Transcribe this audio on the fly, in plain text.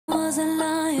was a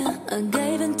liar, I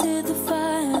gave into the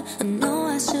fire. I know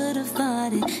I should have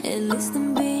fought it, at least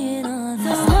I'm being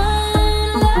honest.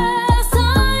 One last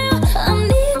time, I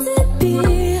need to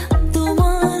be the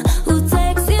one who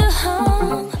takes you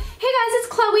home. Hey guys, it's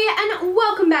Chloe and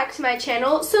welcome back to my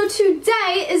channel. So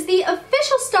today is the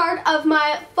official start of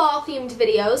my fall themed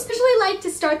videos. I usually like to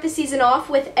start the season off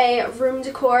with a room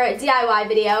decor DIY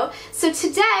video. So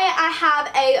today I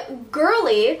have a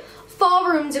girly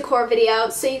fall room decor video,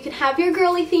 so you can have your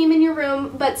girly theme in your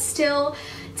room but still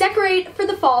decorate for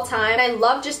the fall time. I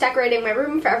love just decorating my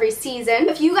room for every season.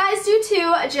 If you guys do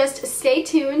too, just stay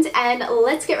tuned and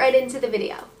let's get right into the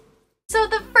video. So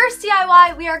the first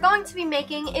DIY we are going to be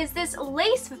making is this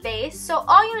lace vase. So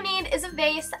all you need is a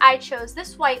vase. I chose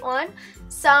this white one,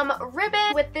 some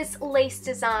ribbon with this lace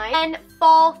design, and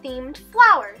fall themed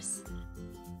flowers.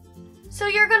 So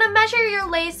you're going to measure your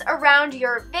lace around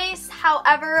your vase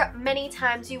however many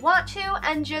times you want to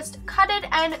and just cut it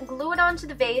and glue it onto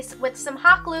the vase with some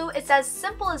hot glue. It's as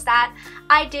simple as that.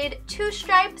 I did 2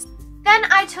 stripes. Then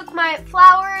I took my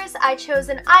flowers, I chose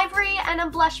an ivory and a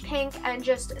blush pink and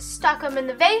just stuck them in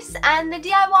the vase, and the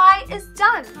DIY is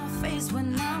done.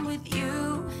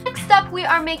 Next up we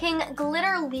are making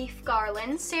glitter leaf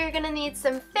garlands. So you're going to need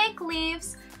some fake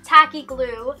leaves, tacky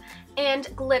glue,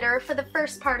 and glitter for the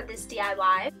first part of this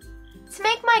DIY. To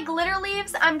make my glitter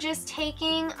leaves, I'm just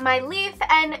taking my leaf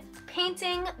and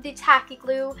painting the tacky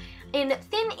glue in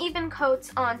thin even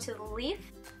coats onto the leaf.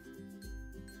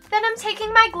 Then I'm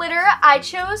taking my glitter, I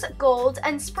chose gold,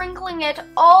 and sprinkling it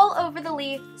all over the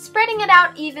leaf, spreading it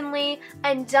out evenly,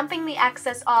 and dumping the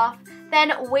excess off,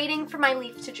 then waiting for my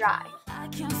leaf to dry. I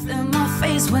can feel my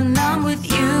face when I'm with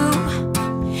you,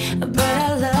 but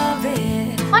I love it.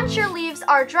 Once your leaves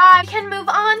are dry, you can move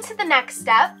on to the next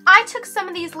step. I took some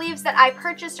of these leaves that I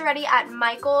purchased already at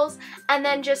Michael's and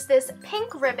then just this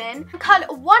pink ribbon,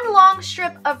 cut one long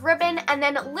strip of ribbon and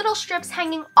then little strips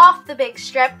hanging off the big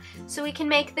strip so we can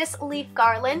make this leaf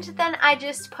garland. Then I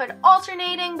just put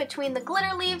alternating between the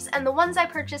glitter leaves and the ones I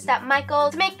purchased at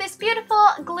Michael's to make this beautiful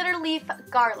glitter leaf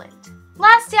garland.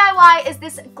 Last DIY is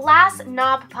this glass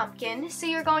knob pumpkin. So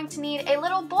you're going to need a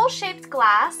little bowl-shaped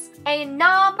glass, a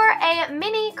knob or a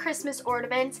mini Christmas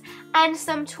ornament, and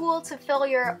some tulle to fill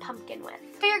your pumpkin with.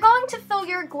 So you're going to fill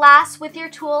your glass with your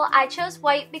tulle. I chose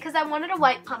white because I wanted a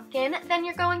white pumpkin. Then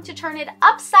you're going to turn it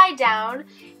upside down,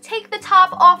 take the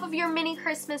top off of your mini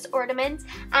Christmas ornament,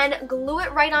 and glue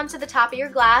it right onto the top of your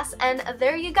glass, and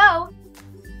there you go.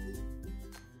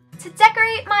 To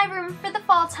decorate my room for the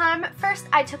fall time, first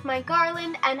I took my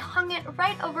garland and hung it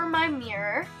right over my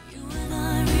mirror.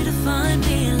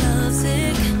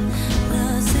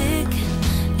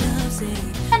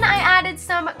 Then I added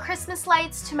some Christmas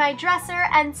lights to my dresser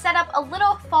and set up a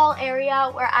little fall area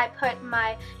where I put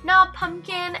my knob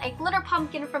pumpkin, a glitter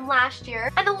pumpkin from last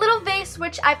year, and a little vase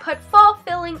which I put fall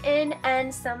filling in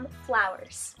and some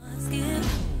flowers.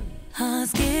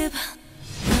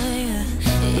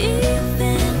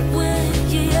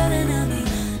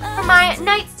 For my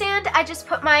nightstand, I just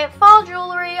put my fall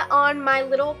jewelry on my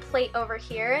little plate over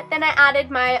here. Then I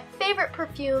added my favorite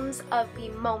perfumes of the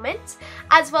moment,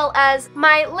 as well as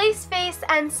my lace vase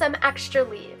and some extra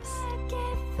leaves.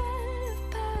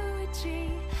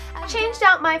 I changed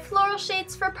out my floral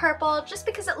shades for purple just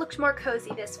because it looked more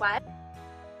cozy this way.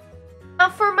 Now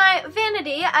for my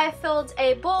vanity, I filled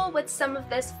a bowl with some of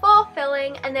this fall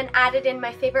filling and then added in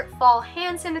my favorite fall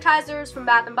hand sanitizers from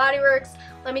Bath & Body Works.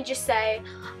 Let me just say,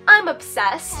 I'm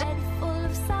obsessed. Then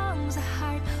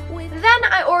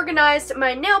I organized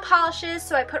my nail polishes,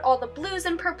 so I put all the blues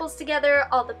and purples together,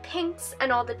 all the pinks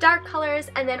and all the dark colors,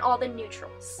 and then all the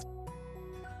neutrals.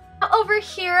 Over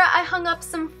here, I hung up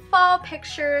some fall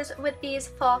pictures with these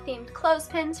fall-themed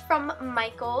clothespins from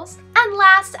Michael's. And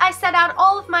last, I set out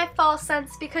all of my fall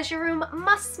scents because your room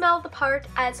must smell the part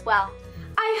as well.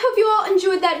 I hope you all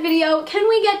enjoyed that video. Can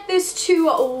we get this to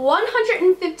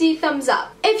 150 thumbs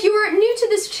up? If you are new to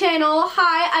this channel,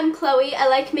 hi, I'm Chloe. I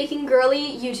like making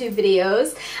girly YouTube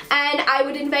videos, and I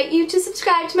would invite you to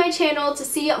subscribe to my channel to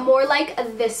see more like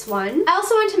this one. I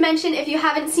also want to mention, if you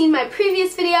haven't seen my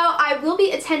previous video, I will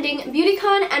be attending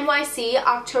BeautyCon NYC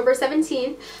October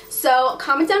 17th, so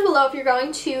comment down below if you're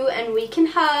going to, and we can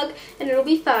hug, and it'll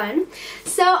be fun.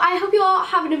 So I hope you all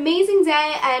have an amazing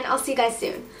day, and I'll see you guys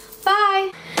soon. Bye!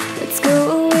 Let's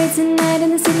go away tonight in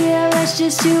the city of lights,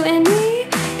 just you and me.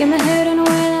 Get my head on a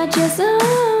while, I just